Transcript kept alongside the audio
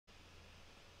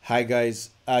Hi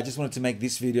guys, I just wanted to make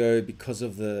this video because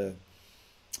of the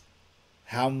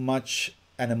how much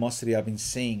animosity I've been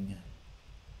seeing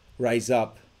rise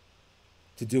up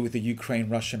to do with the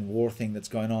Ukraine-Russian war thing that's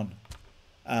going on.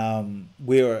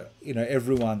 Where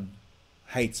everyone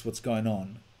hates what's going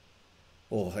on,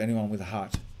 or anyone with a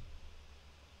heart.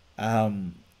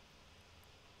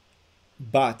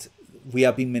 But we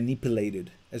are being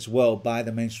manipulated as well by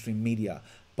the mainstream media,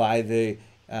 by the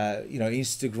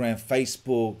Instagram,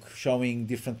 Facebook, showing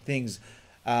different things.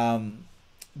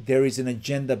 There is an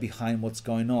agenda behind what's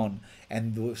going on,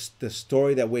 and the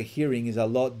story that we're hearing is a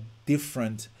lot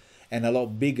different and a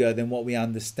lot bigger than what we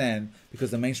understand,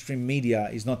 because the mainstream media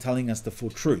is not telling us the full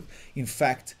truth. In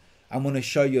fact, I'm going to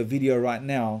show you a video right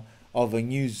now of a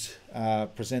news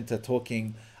presenter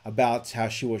talking about how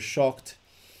she was shocked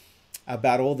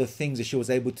about all the things that she was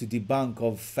able to debunk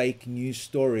of fake news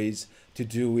stories to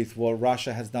do with what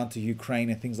Russia has done to Ukraine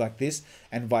and things like this,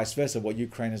 and vice versa, what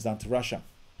Ukraine has done to Russia.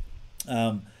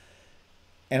 And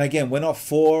again, we're not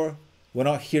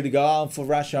here to go, I'm for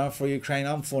Russia, I'm for Ukraine,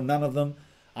 I'm for none of them.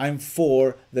 I'm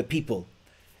for the people.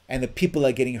 And the people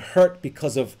are getting hurt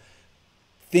because of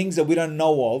things that we don't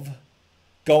know of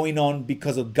going on,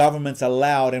 because of governments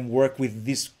allowed and work with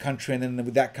this country and then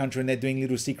with that country, and they're doing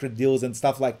little secret deals and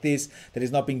stuff like this that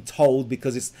is not being told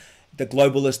because it's the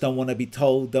globalists don't want to be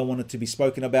told, don't want it to be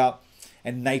spoken about.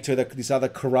 And NATO, this other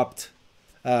corrupt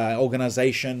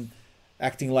organization,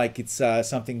 acting like it's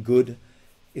something good.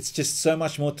 It's just so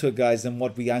much more to it, guys, than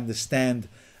what we understand.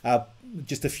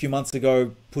 Just a few months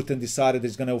ago, Putin decided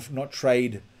he's going to not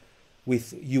trade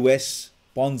with US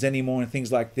bonds anymore and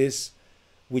things like this,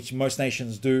 which most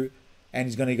nations do, and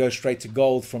he's going to go straight to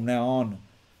gold from now on.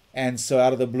 And so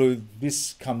out of the blue,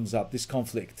 this comes up, this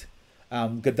conflict.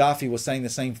 Gaddafi was saying the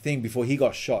same thing before he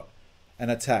got shot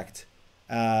and attacked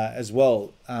as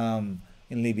well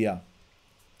in Libya.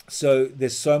 So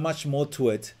there's so much more to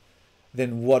it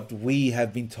than what we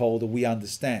have been told or we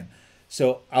understand.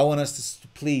 So I want us to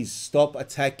please stop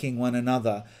attacking one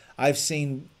another. I've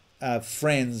seen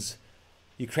friends,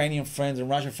 Ukrainian friends and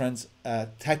Russian friends,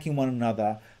 attacking one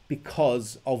another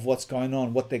because of what's going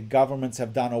on, what the governments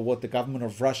have done, or what the government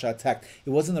of Russia attacked. It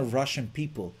wasn't the Russian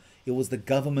people. It was the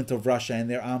government of Russia and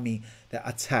their army that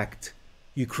attacked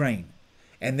Ukraine.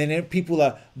 And then people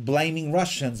are blaming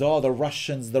Russians. Oh, the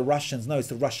Russians. No, it's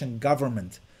the Russian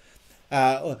government.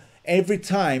 Every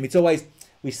time, it's always,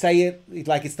 we say it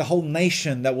like it's the whole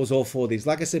nation that was all for this.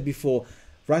 Like I said before,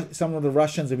 some of the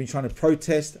Russians have been trying to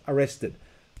protest, arrested.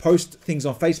 Post things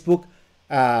on Facebook,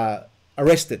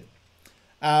 arrested.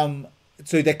 So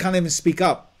they can't even speak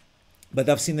up, but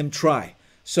I've seen them try.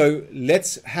 So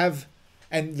let's have,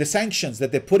 and the sanctions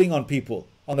that they're putting on people,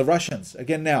 on the Russians.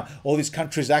 Again, now, all these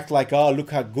countries act like, oh,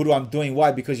 look how good I'm doing.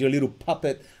 Why? Because you're a little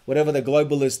puppet. Whatever the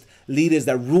globalist leaders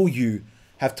that rule you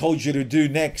have told you to do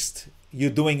next, you're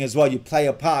doing as well. You play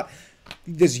a part.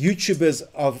 There's YouTubers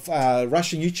of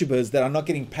Russian YouTubers that are not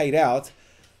getting paid out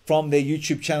from their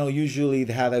YouTube channel, usually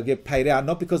how they get paid out,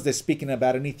 not because they're speaking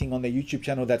about anything on their YouTube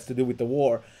channel that's to do with the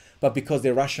war, but because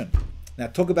they're Russian. Now,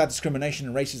 talk about discrimination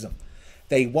and racism.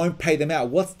 They won't pay them out.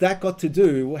 What's that got to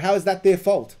do? How is that their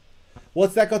fault?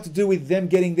 What's that got to do with them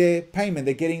getting their payment?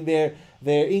 They're getting their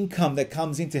income that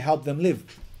comes in to help them live.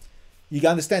 You can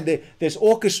understand there's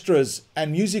orchestras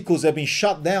and musicals that have been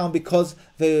shut down because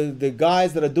the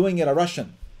guys that are doing it are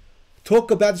Russian.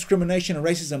 Talk about discrimination and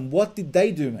racism. What did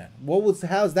they do, man?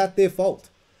 How is that their fault?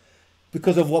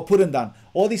 Because of what Putin done.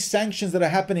 All these sanctions that are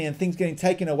happening and things getting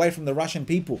taken away from the Russian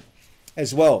people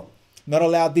as well. Not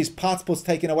allowed these passports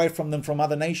taken away from them from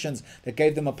other nations that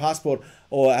gave them a passport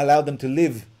or allowed them to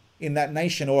live in that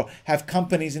nation, or have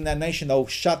companies in that nation. They'll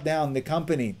shut down the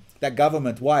company, that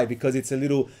government. Why? Because it's a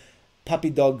little puppy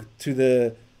dog to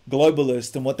the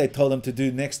globalist and what they told them to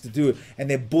do next to do. And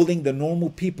they're bullying the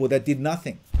normal people that did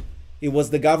nothing. It was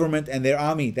the government and their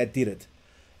army that did it.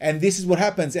 And this is what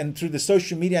happens. And through the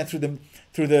social media and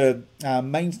through the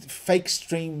main fake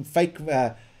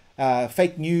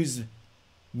news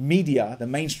media, the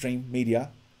mainstream media,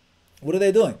 what are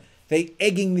they doing? They're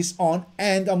egging this on.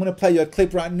 And I'm going to play you a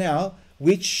clip right now,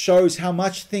 which shows how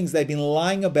much things they've been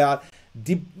lying about,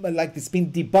 like it's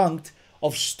been debunked,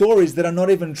 of stories that are not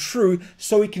even true,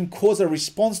 so it can cause a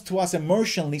response to us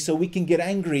emotionally, so we can get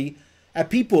angry at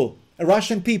people,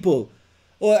 Russian people.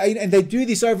 And they do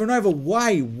this over and over.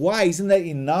 Why? Isn't that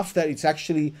enough that it's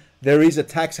actually, there is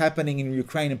attacks happening in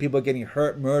Ukraine and people are getting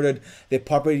hurt, murdered, their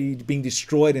property being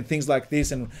destroyed and things like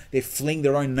this, and they're fleeing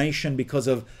their own nation because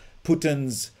of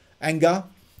Putin's anger,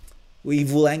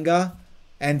 evil anger,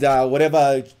 and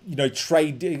whatever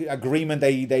trade agreement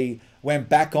they went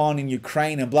back on in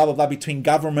Ukraine and blah blah blah between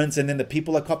governments, and then the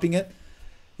people are copying it.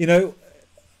 You know,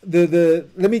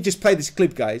 let me just play this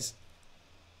clip, guys.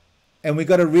 And we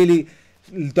got to really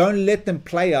don't let them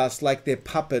play us like they're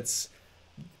puppets,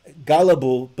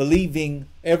 gullible, believing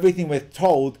everything we're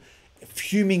told,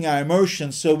 fuming our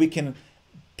emotions so we can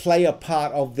play a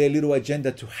part of their little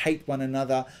agenda to hate one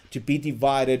another, to be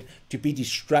divided, to be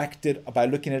distracted by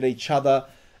looking at each other,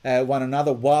 one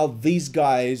another, while these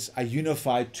guys are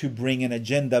unified to bring an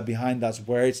agenda behind us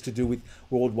where it's to do with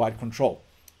worldwide control.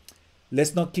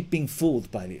 Let's not keep being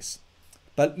fooled by this.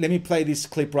 But let me play this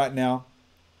clip right now,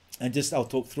 and I'll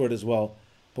talk through it as well.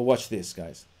 But watch this,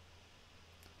 guys.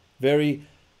 And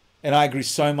I agree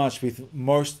so much with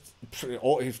most,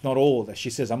 or if not all, that she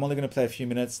says. I'm only going to play a few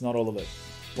minutes, not all of it.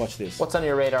 Watch this. What's on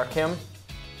your radar, Kim?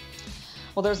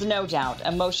 Well, there's no doubt.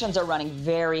 Emotions are running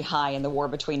very high in the war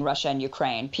between Russia and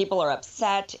Ukraine. People are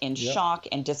upset, in shock,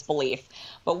 and disbelief.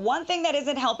 But one thing that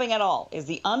isn't helping at all is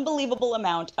the unbelievable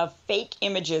amount of fake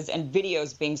images and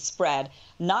videos being spread,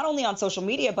 not only on social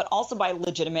media, but also by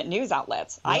legitimate news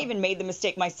outlets. I even made the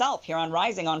mistake myself here on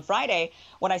Rising on Friday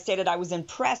when I stated I was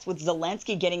impressed with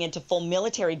Zelensky getting into full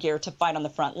military gear to fight on the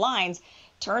front lines.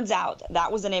 Turns out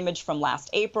that was an image from last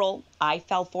April. I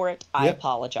fell for it. I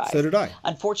apologize. So did I.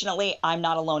 Unfortunately, I'm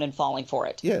not alone in falling for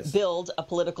it. Yes. Bild, a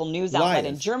political news outlet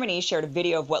in Germany, shared a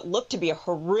video of what looked to be a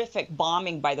horrific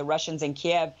bombing by the Russians in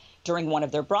Kiev during one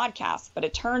of their broadcasts. But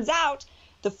it turns out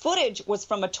the footage was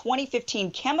from a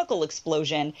 2015 chemical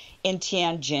explosion in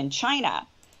Tianjin, China.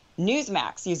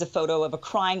 Newsmax used a photo of a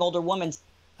crying older woman.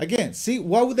 Again, see,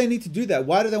 why would they need to do that?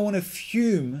 Why do they want to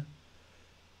fume?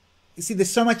 You see,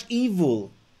 there's so much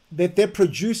evil that they're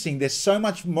producing. They're so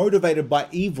much motivated by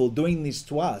evil doing this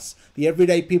to us. The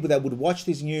everyday people that would watch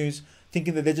this news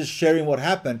thinking that they're just sharing what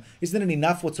happened. Isn't it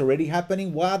enough what's already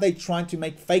happening? Why are they trying to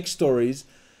make fake stories,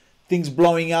 things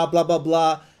blowing up, blah, blah,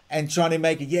 blah, and trying to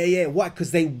make it, why?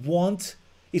 Because they want,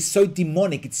 it's so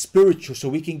demonic, it's spiritual, so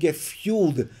we can get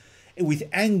fueled with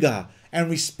anger and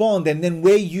respond, and then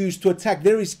we're used to attack.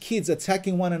 There is kids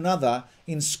attacking one another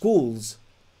in schools,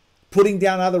 putting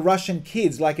down other Russian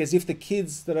kids, like as if the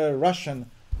kids that are Russian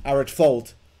are at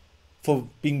fault for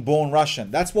being born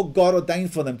Russian. That's what God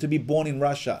ordained for them, to be born in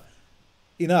Russia.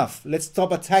 Enough. Let's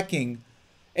stop attacking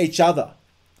each other.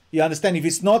 You understand? If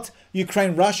it's not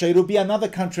Ukraine, Russia, it'll be another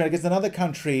country against another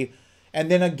country. And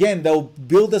then again, they'll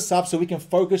build us up so we can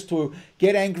focus to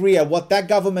get angry at what that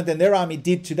government and their army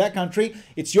did to that country.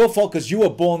 It's your fault because you were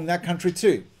born in that country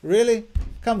too. Really?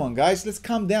 Come on, guys. Let's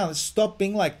calm down. Let's stop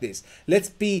being like this.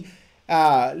 Let's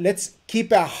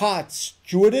keep our hearts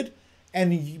stewarded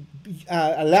and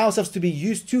allow ourselves to be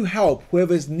used to help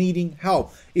whoever's needing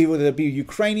help, whether it be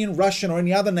Ukrainian, Russian, or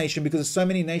any other nation, because there's so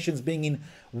many nations being in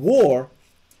war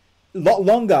a lot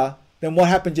longer than what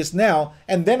happened just now,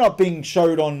 and they're not being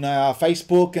showed on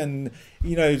Facebook and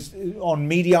on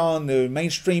media, on the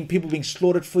mainstream. People being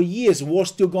slaughtered for years, war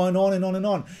still going on and on and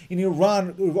on. In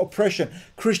Iran, oppression,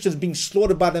 Christians being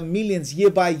slaughtered by the millions year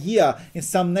by year in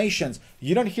some nations.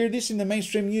 You don't hear this in the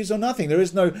mainstream news or nothing. There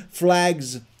is no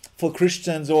flags for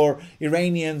Christians or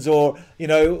Iranians or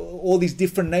all these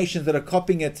different nations that are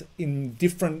copying it in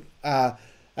different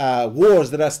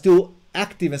wars that are still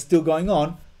active and still going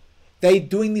on. They're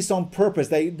doing this on purpose.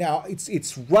 Now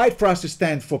it's right for us to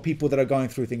stand for people that are going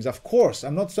through things. Of course,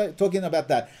 I'm not talking about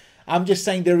that. I'm just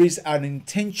saying there is an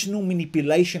intentional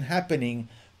manipulation happening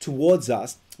towards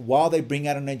us while they bring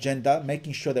out an agenda,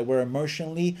 making sure that we're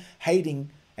emotionally hating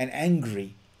and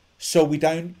angry, so we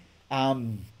don't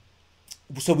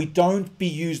be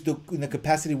used in the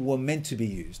capacity we were meant to be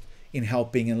used in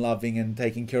helping and loving and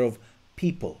taking care of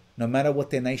people, no matter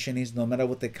what their nation is, no matter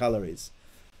what their color is.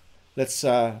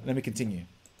 Let me continue.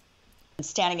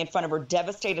 Standing in front of her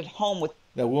devastated home with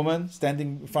the woman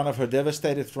standing in front of her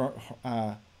devastated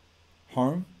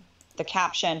home. The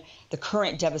caption, "The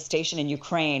current devastation in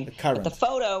Ukraine." But the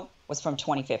photo was from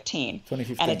 2015.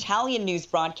 An Italian news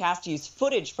broadcast used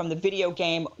footage from the video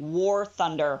game War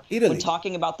Thunder when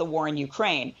talking about the war in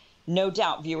Ukraine. No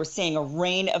doubt viewers seeing a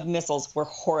rain of missiles were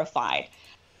horrified.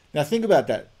 Now think about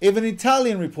that. Even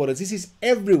Italian reporters, this is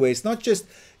everywhere. It's not just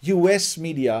US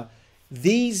media.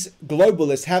 These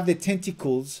globalists have their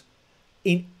tentacles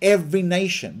in every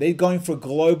nation. They're going for a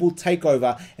global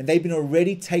takeover, and they've been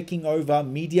already taking over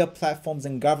media platforms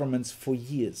and governments for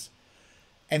years.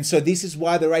 And so this is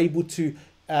why they're able to,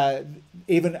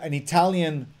 even an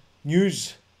Italian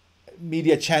news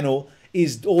media channel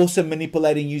is also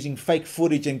manipulating using fake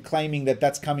footage and claiming that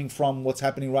that's coming from what's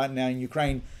happening right now in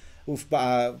Ukraine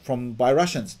by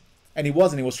Russians. And it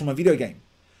wasn't. It was from a video game.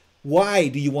 Why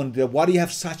do you want to do that? Why do you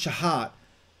have such a heart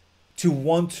to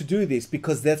want to do this?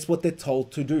 Because that's what they're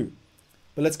told to do.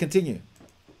 But let's continue.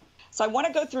 So I want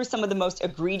to go through some of the most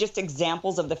egregious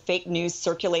examples of the fake news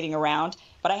circulating around,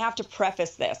 but I have to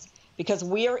preface this because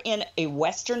we are in a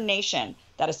Western nation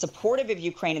that is supportive of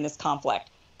Ukraine in this conflict.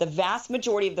 The vast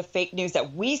majority of the fake news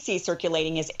that we see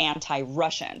circulating is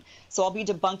anti-Russian. So I'll be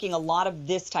debunking a lot of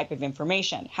this type of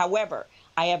information. However,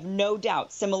 I have no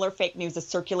doubt similar fake news is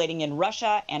circulating in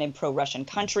Russia and in pro-Russian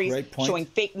countries, showing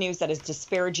fake news that is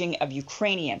disparaging of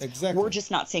Ukrainians. Exactly. We're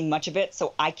just not seeing much of it,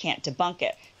 so I can't debunk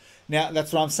it. Now,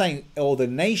 that's what I'm saying. All the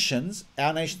nations,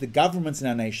 our nation, the governments in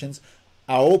our nations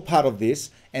are all part of this,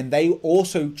 and they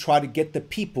also try to get the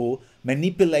people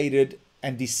manipulated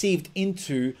and deceived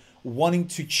into wanting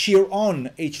to cheer on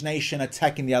each nation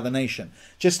attacking the other nation.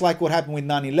 Just like what happened with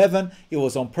 9/11, it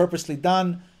was on purposely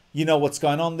done. You know what's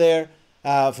going on there.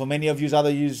 For many of you,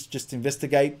 other yous, just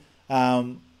investigate.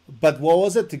 But what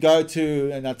was it? To go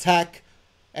to an attack,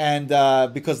 and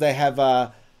because they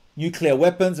have nuclear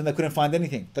weapons and they couldn't find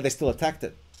anything, but they still attacked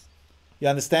it. You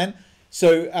understand?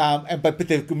 So, but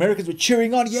the Americans were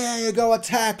cheering on, yeah, go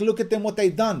attack, look at them, what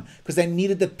they've done, because they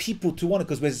needed the people to want it,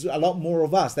 because there's a lot more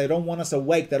of us. They don't want us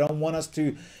awake. They don't want us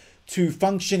to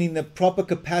function in the proper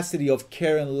capacity of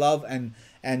care and love and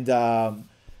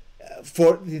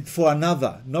for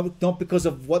another, not because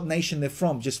of what nation they're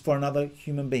from, just for another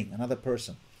human being, another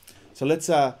person. So let's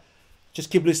just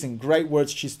keep listening. Great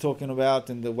words she's talking about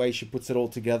and the way she puts it all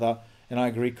together, and I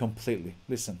agree completely.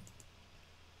 Listen.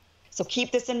 So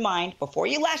keep this in mind before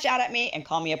you lash out at me and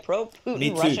call me a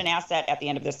pro-Putin Russian asset at the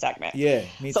end of this segment. Yeah,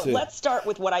 me too. So let's start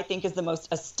with what I think is the most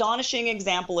astonishing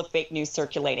example of fake news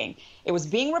circulating. It was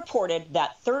being reported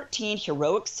that 13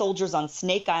 heroic soldiers on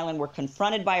Snake Island were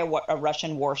confronted by a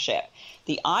Russian warship.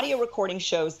 The audio recording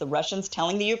shows the Russians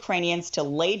telling the Ukrainians to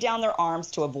lay down their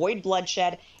arms to avoid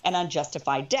bloodshed and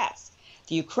unjustified deaths.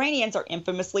 The Ukrainians are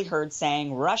infamously heard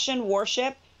saying, "Russian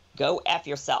warship, go F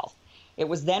yourself." It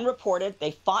was then reported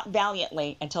they fought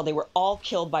valiantly until they were all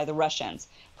killed by the Russians.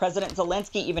 President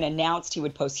Zelensky even announced he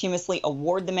would posthumously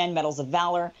award the men medals of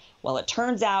valor. Well, it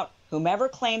turns out whomever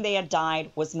claimed they had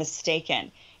died was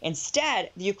mistaken.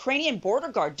 Instead, the Ukrainian border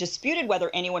guard disputed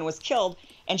whether anyone was killed,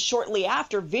 and shortly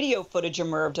after, video footage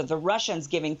emerged of the Russians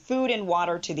giving food and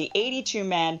water to the 82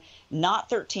 men, not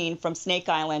 13, from Snake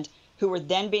Island, who were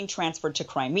then being transferred to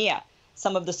Crimea.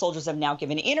 Some of the soldiers have now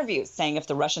given interviews saying if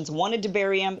the Russians wanted to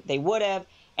bury him, they would have,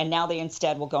 and now they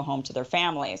instead will go home to their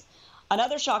families.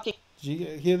 Another shocking... Did you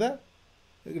hear that?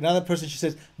 Another person, she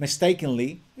says,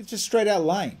 mistakenly, it's just straight out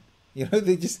lying. You know,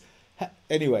 they just...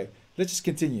 Anyway, let's just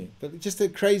continue. But it's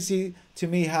just crazy to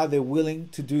me how they're willing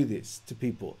to do this to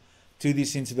people, do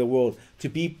this into the world, to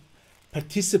be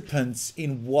participants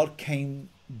in what came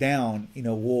down in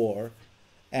a war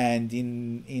and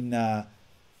in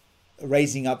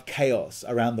raising up chaos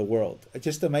around the world. It's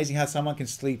just amazing how someone can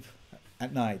sleep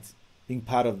at night being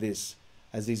part of this,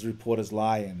 as these reporters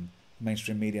lie and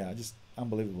mainstream media. Just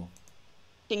unbelievable.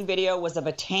 Video was of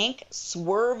a tank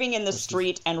swerving in the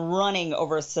street and running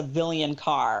over a civilian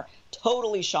car.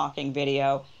 Totally shocking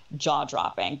video,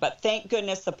 jaw-dropping. But thank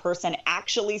goodness the person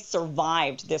actually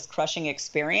survived this crushing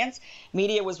experience.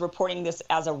 Media was reporting this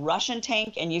as a Russian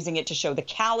tank and using it to show the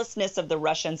callousness of the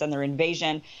Russians and their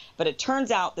invasion. But it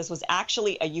turns out this was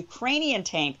actually a Ukrainian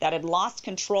tank that had lost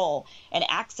control and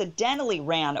accidentally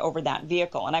ran over that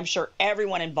vehicle. And I'm sure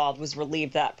everyone involved was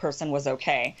relieved that person was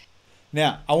okay.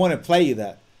 Now, I want to play you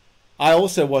that. I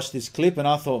also watched this clip and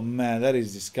I thought, man, that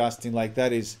is disgusting. Like,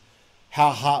 that is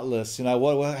how heartless. You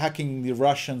know, how can the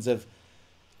Russians have,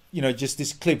 you know, just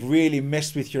this clip really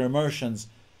messed with your emotions,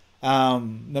 no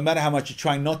matter how much you're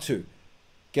trying not to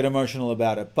get emotional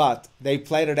about it. But they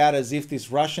played it out as if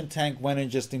this Russian tank went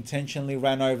and just intentionally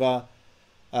ran over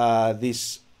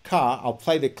this car. I'll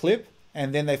play the clip,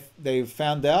 and then they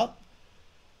found out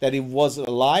that it was a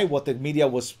lie. What the media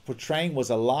was portraying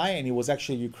was a lie, and it was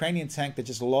actually a Ukrainian tank that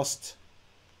just lost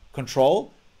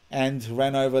control and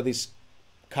ran over this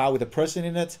car with a person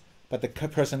in it, but the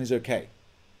person is okay.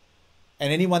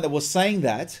 And anyone that was saying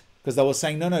that, because they were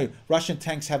saying, no, Russian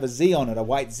tanks have a Z on it, a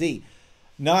white Z.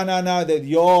 No, that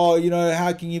you're, you know,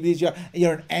 how can you be,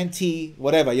 you're an anti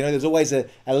whatever. You know, there's always a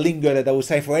lingo that they will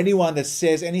say for anyone that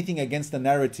says anything against the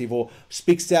narrative or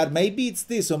speaks out, maybe it's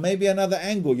this or maybe another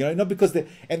angle, you know, not because and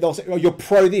they'll say, oh, you're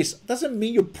pro this. Doesn't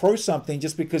mean you're pro something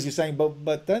just because you're saying,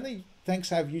 but don't the tanks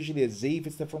have usually a Z if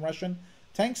it's from Russian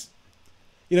tanks?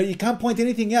 You know, you can't point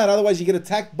anything out, otherwise you get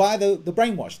attacked by the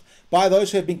brainwashed, by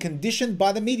those who have been conditioned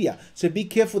by the media. So be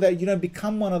careful that you don't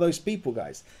become one of those people,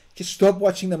 guys. Just stop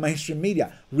watching the mainstream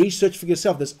media. Research for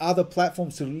yourself. There's other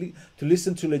platforms to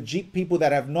listen to legit people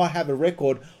that have a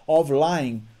record of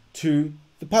lying to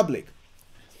the public.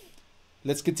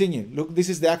 Let's continue. Look, this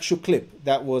is the actual clip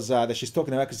that was that she's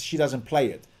talking about, because she doesn't play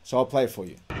it. So I'll play it for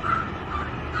you.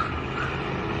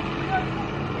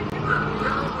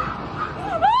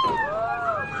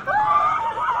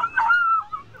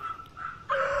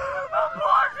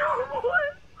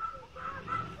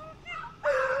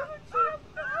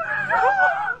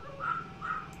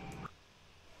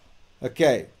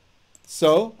 Okay,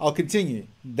 so I'll continue.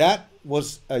 That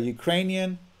was a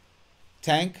Ukrainian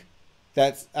tank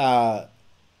that,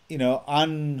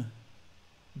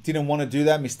 didn't want to do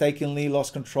that, mistakenly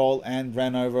lost control and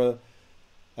ran over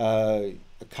a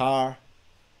car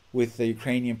with the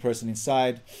Ukrainian person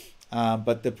inside,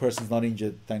 but the person's not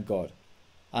injured, thank God.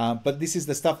 But this is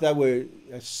the stuff that we're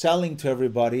selling to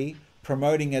everybody,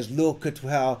 promoting as, look at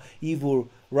how evil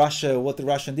Russia, what the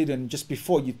Russian did. And just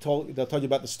before they told you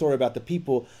about the story about the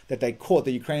people that they caught,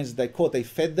 the Ukrainians that they caught, they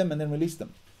fed them and then released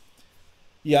them.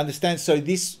 You understand? So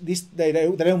they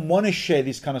don't want to share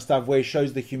this kind of stuff where it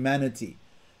shows the humanity,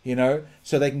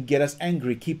 so they can get us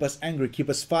angry, keep us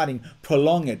fighting,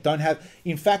 prolong it.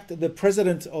 In fact, the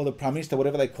president or the prime minister,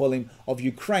 whatever they call him, of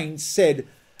Ukraine said,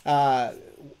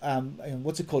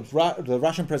 what's it called? The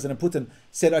Russian president Putin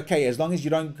said, okay, as long as you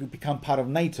don't become part of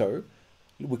NATO,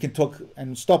 we can talk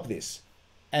and stop this.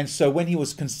 And so when he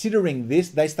was considering this,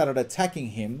 they started attacking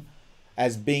him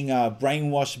as being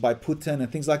brainwashed by Putin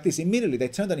and things like this. Immediately they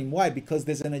turned on him. Why? Because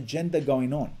there's an agenda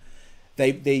going on.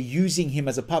 They're using him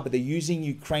as a puppet. They're using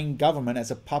Ukraine government as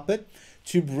a puppet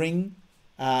to bring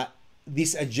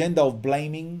this agenda of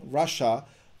blaming Russia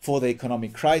for the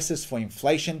economic crisis, for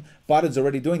inflation. Biden's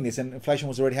already doing this, and inflation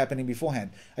was already happening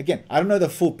beforehand. Again, I don't know the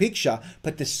full picture,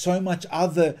 but there's so much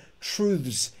other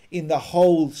truths in the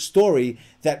whole story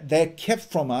that they're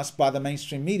kept from us by the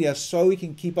mainstream media, so we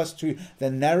can keep us to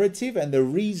the narrative and the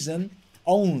reason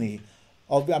only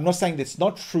of, I'm not saying that's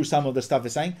not true, some of the stuff they're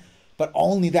saying, but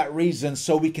only that reason,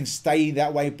 so we can stay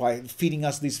that way by feeding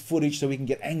us this footage, so we can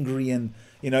get angry and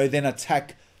then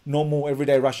attack normal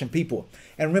everyday Russian people.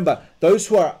 And remember, those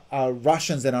who are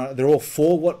Russians and they're all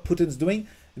for what Putin's doing,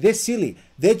 they're silly.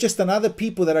 They're just another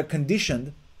people that are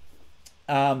conditioned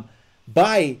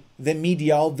by the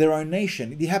media of their own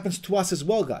nation. It happens to us as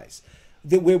well, guys.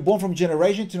 We're born from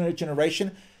generation to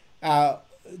generation,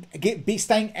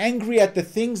 staying angry at the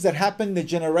things that happened the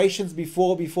generations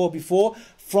before,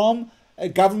 from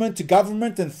government to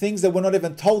government, and things that we're not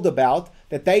even told about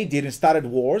that they did and started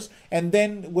wars. And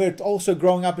then we're also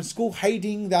growing up in school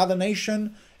hating the other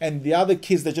nation and the other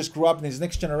kids that just grew up in this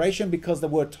next generation because they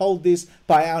were told this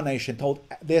by our nation, told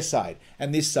their side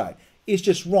and this side. It's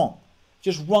just wrong.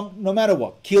 Just wrong no matter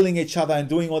what. Killing each other and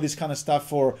doing all this kind of stuff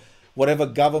for whatever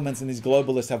governments and these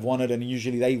globalists have wanted, and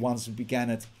usually they ones who began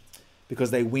it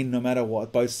because they win no matter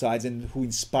what, both sides. And who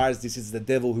inspires this is the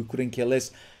devil, who couldn't care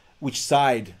less which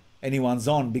side anyone's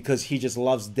on, because he just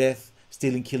loves death,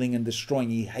 stealing, killing and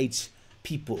destroying. He hates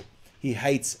people. He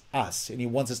hates us, and he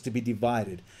wants us to be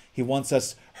divided. He wants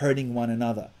us hurting one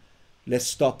another. Let's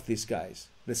stop this, guys.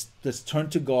 Let's turn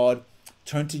to God,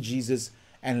 turn to Jesus,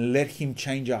 and let him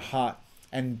change our heart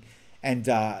and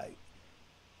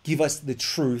give us the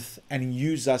truth and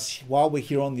use us while we're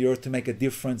here on the earth to make a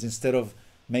difference, instead of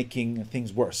making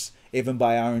things worse, even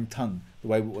by our own tongue, the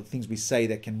way what things we say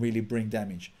that can really bring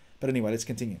damage. But anyway, let's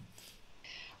continue.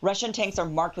 Russian tanks are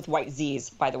marked with white Z's,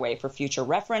 by the way, for future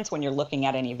reference when you're looking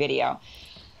at any video.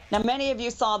 Now, many of you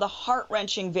saw the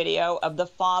heart-wrenching video of the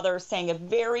father saying a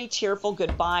very tearful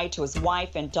goodbye to his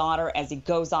wife and daughter as he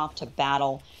goes off to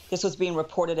battle. This was being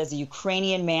reported as a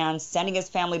Ukrainian man sending his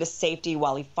family to safety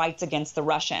while he fights against the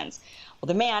Russians. Well,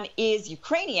 the man is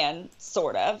Ukrainian,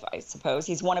 sort of, I suppose.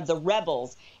 He's one of the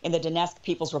rebels in the Donetsk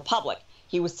People's Republic.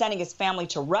 He was sending his family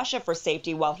to Russia for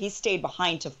safety while he stayed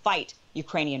behind to fight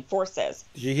Ukrainian forces.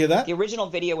 Did you hear that? The original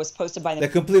video was posted by the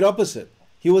complete opposite.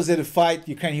 He was there to fight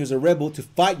Ukraine. He was a rebel to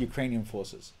fight Ukrainian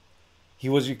forces. He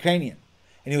was Ukrainian.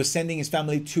 And he was sending his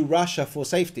family to Russia for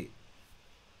safety.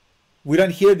 We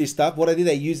don't hear this stuff. What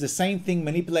they use the same thing,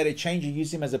 manipulated, change, and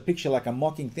use him as a picture, like a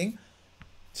mocking thing,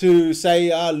 to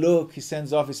say, look, he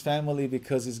sends off his family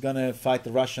because he's going to fight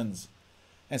the Russians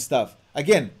and stuff.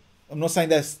 Again, I'm not saying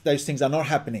that those things are not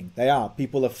happening. They are.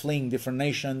 People are fleeing different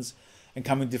nations and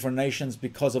coming to different nations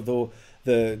because of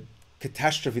the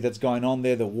catastrophe that's going on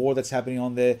there, the war that's happening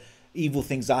on there. Evil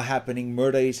things are happening,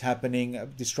 murder is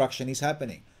happening, destruction is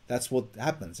happening. That's what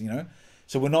happens,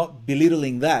 So we're not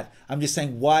belittling that. I'm just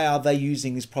saying, why are they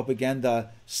using this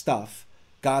propaganda stuff,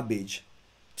 garbage,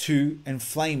 to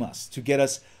inflame us, to get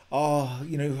us,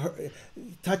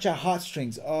 touch our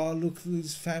heartstrings. Oh, look,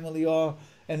 this family,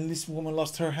 and this woman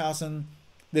lost her house. And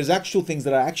there's actual things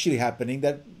that are actually happening,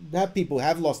 that people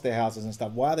have lost their houses and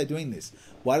stuff. Why are they doing this?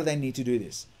 Why do they need to do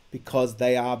this? Because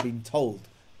they are being told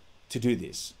to do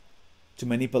this, to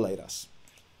manipulate us.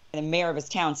 the mayor of his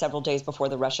town several days before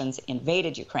the Russians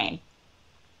invaded Ukraine.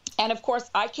 And of course,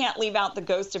 I can't leave out the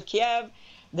ghost of Kiev.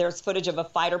 There's footage of a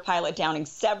fighter pilot downing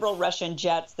several Russian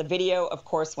jets. The video, of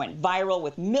course, went viral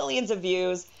with millions of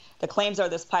views. The claims are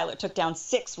this pilot took down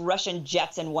 6 Russian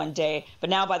jets in one day. But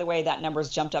now, by the way, that number's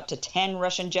jumped up to 10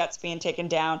 Russian jets being taken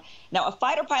down. Now, a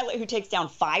fighter pilot who takes down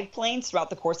 5 planes throughout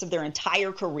the course of their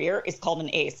entire career is called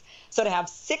an ace. So to have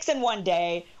 6 in one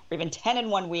day or even 10 in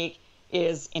one week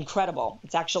is incredible.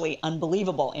 It's actually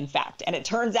unbelievable, in fact. And it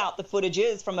turns out the footage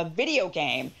is from a video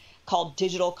game called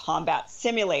Digital Combat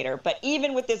Simulator. But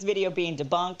even with this video being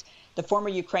debunked, the former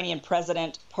Ukrainian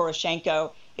president,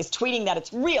 Poroshenko, is tweeting that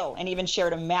it's real and even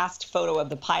shared a masked photo of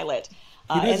the pilot.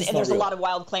 And there's a lot of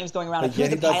wild claims going around of who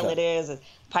the pilot is.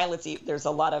 There's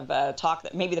a lot of talk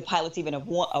that maybe the pilot's even a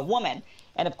woman.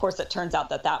 And of course, it turns out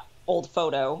that that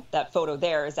photo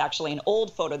there is actually an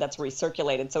old photo that's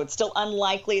recirculated. So it's still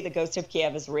unlikely the ghost of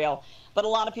Kiev is real. But a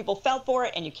lot of people fell for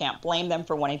it, and you can't blame them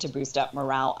for wanting to boost up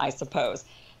morale, I suppose.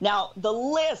 Now, the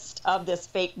list of this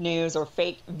fake news or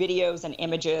fake videos and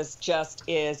images just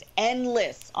is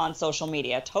endless on social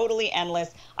media, totally endless.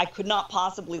 I could not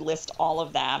possibly list all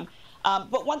of them.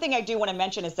 But one thing I do want to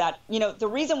mention is that, the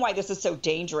reason why this is so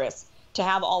dangerous to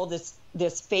have all of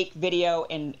this fake video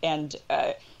and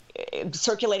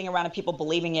circulating around and people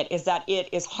believing it is that it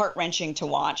is heart-wrenching to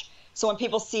watch. So when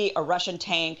people see a Russian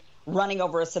tank running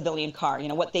over a civilian car,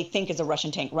 what they think is a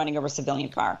Russian tank running over a civilian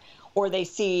car, or they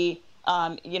see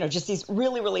just these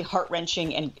really, really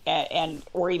heart-wrenching and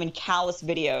or even callous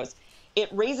videos, it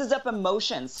raises up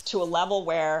emotions to a level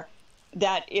where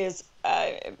that is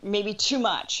maybe too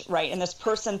much, right? And this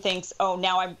person thinks, oh,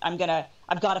 now I've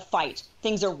got to fight.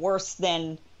 Things are worse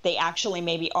than they actually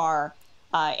maybe are.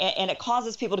 And it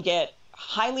causes people to get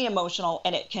highly emotional,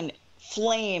 and it can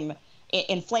inflame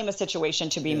a situation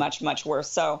to be much, much worse.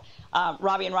 So,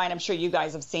 Robbie and Ryan, I'm sure you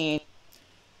guys have seen.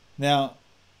 Now,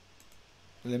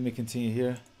 let me continue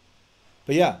here.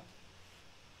 But yeah,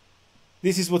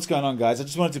 this is what's going on, guys. I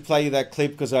just wanted to play you that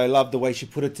clip because I love the way she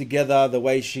put it together, the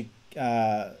way she,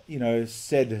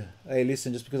 said, hey,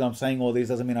 listen, just because I'm saying all this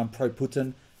doesn't mean I'm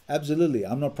pro-Putin. Absolutely.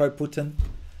 I'm not pro-Putin.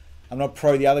 I'm not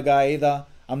pro the other guy either.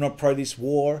 I'm not pro this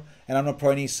war, and I'm not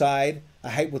pro any side. I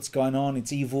hate what's going on.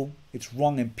 It's evil. It's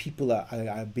wrong, and people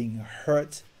are being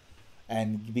hurt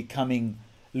and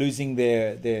losing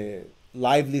their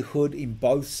livelihood in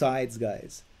both sides,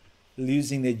 guys.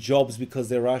 Losing their jobs because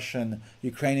they're Russian.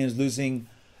 Ukrainians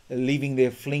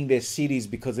fleeing their cities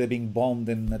because they're being bombed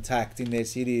and attacked in their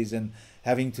cities and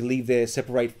having to leave their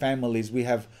separate families. We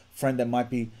have a friend that might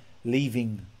be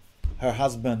leaving her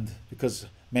husband because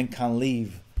men can't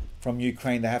leave from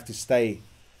Ukraine. They have to stay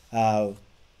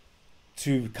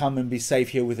to come and be safe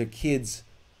here with her kids.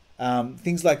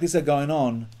 Things like this are going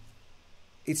on.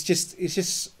 It's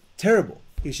just terrible.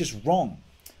 It's just wrong.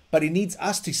 But it needs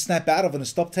us to snap out of it and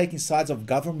stop taking sides of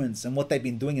governments and what they've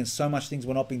been doing, and so much things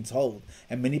we're not being told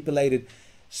and manipulated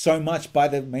so much by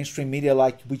the mainstream media,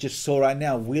 like we just saw right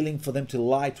now, willing for them to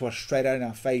lie to us straight out in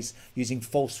our face, using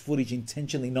false footage,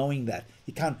 intentionally knowing that.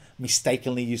 You can't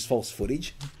mistakenly use false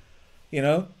footage.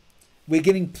 We're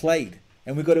getting played,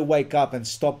 and we've got to wake up and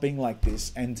stop being like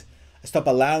this and stop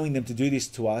allowing them to do this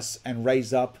to us and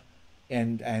raise up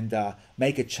and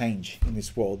make a change in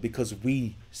this world, because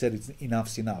we said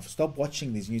enough's enough. Stop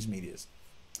watching these news medias.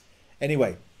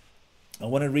 Anyway, I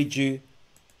want to read you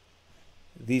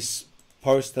this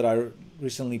post that I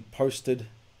recently posted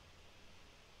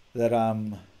that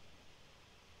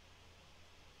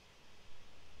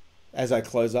as I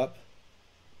close up.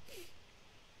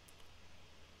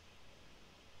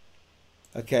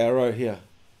 Okay, I wrote here.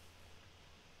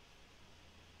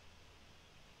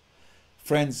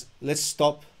 Friends, let's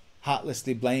stop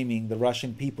heartlessly blaming the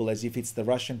Russian people as if it's the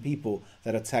Russian people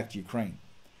that attacked Ukraine.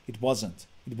 It wasn't.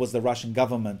 It was the Russian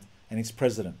government and its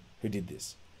president who did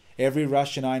this. Every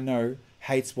Russian I know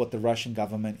hates what the Russian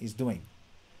government is doing.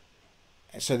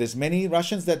 So there's many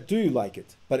Russians that do like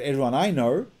it, but everyone I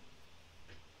know,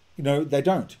 they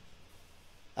don't.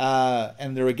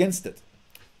 And they're against it.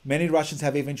 Many Russians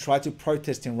have even tried to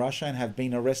protest in Russia and have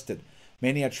been arrested.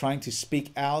 Many are trying to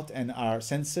speak out and are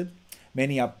censored.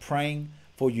 Many are praying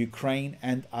for Ukraine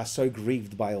and are so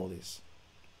grieved by all this.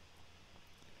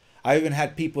 I even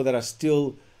had people that are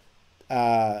still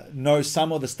know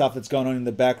some of the stuff that's going on in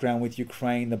the background with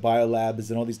Ukraine, the biolabs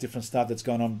and all these different stuff that's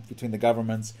going on between the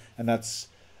governments, and that's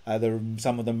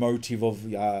some of the motive of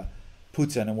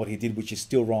Putin and what he did, which is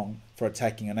still wrong, for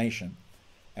attacking a nation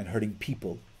and hurting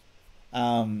people.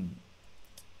 To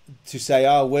say,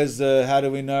 oh, how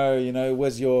do we know,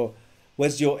 where's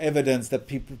your evidence that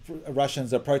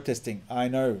Russians are protesting? I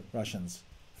know Russians,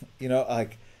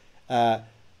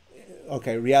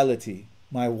 okay, reality.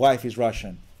 My wife is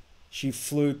Russian. She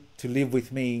flew to live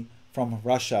with me from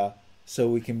Russia, so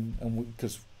we can,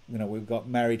 because you know we got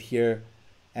married here,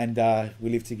 and we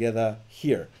live together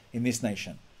here in this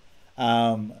nation.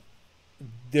 Um,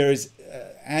 there's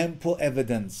ample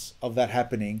evidence of that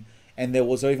happening, and there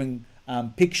was even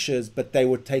pictures, but they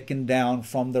were taken down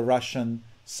from the Russian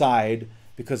side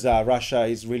because Russia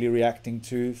is really reacting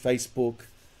to Facebook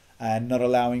and not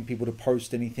allowing people to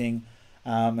post anything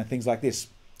and things like this.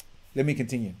 Let me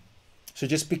continue. So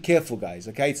just be careful, guys.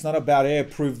 Okay, it's not about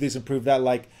prove this and prove that.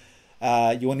 Like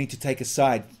you will need to take a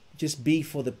side. Just be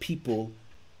for the people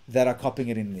that are copying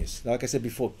it in this. Like I said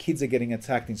before, kids are getting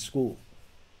attacked in school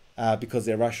because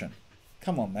they're Russian.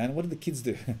 Come on, man. What do the kids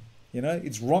do? You know,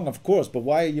 it's wrong, of course, but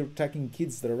why are you attacking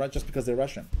kids that are just because they're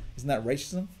Russian? Isn't that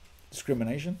racism?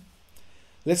 Discrimination?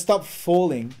 Let's stop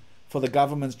falling for the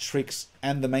government's tricks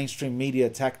and the mainstream media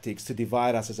tactics to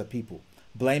divide us as a people,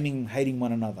 blaming and hating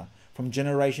one another from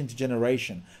generation to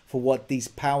generation for what these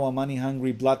power,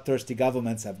 money-hungry, bloodthirsty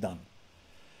governments have done.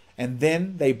 And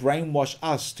then they brainwash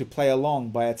us to play along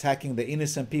by attacking the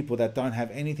innocent people that don't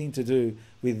have anything to do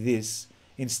with this,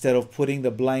 instead of putting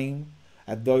the blame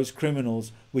at those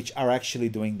criminals which are actually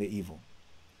doing the evil,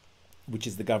 which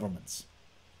is the governments.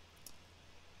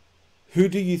 Who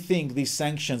do you think these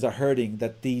sanctions are hurting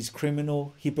that these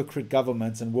criminal, hypocrite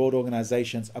governments and world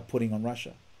organizations are putting on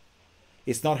Russia?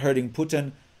 It's not hurting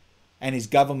Putin and his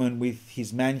government with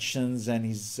his mansions and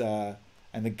his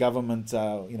and the government,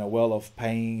 well-off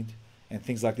paid and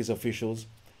things like this, officials.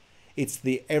 It's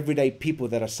the everyday people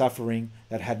that are suffering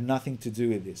that had nothing to do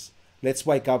with this. Let's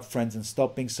wake up, friends, and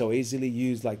stop being so easily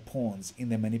used like pawns in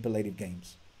their manipulative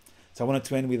games. So I wanted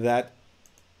to end with that.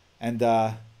 And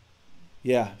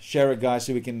share it, guys,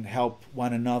 so we can help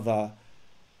one another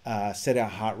set our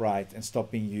heart right and stop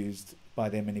being used by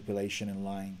their manipulation and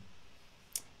lying.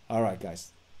 All right, guys.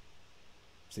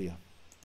 See ya.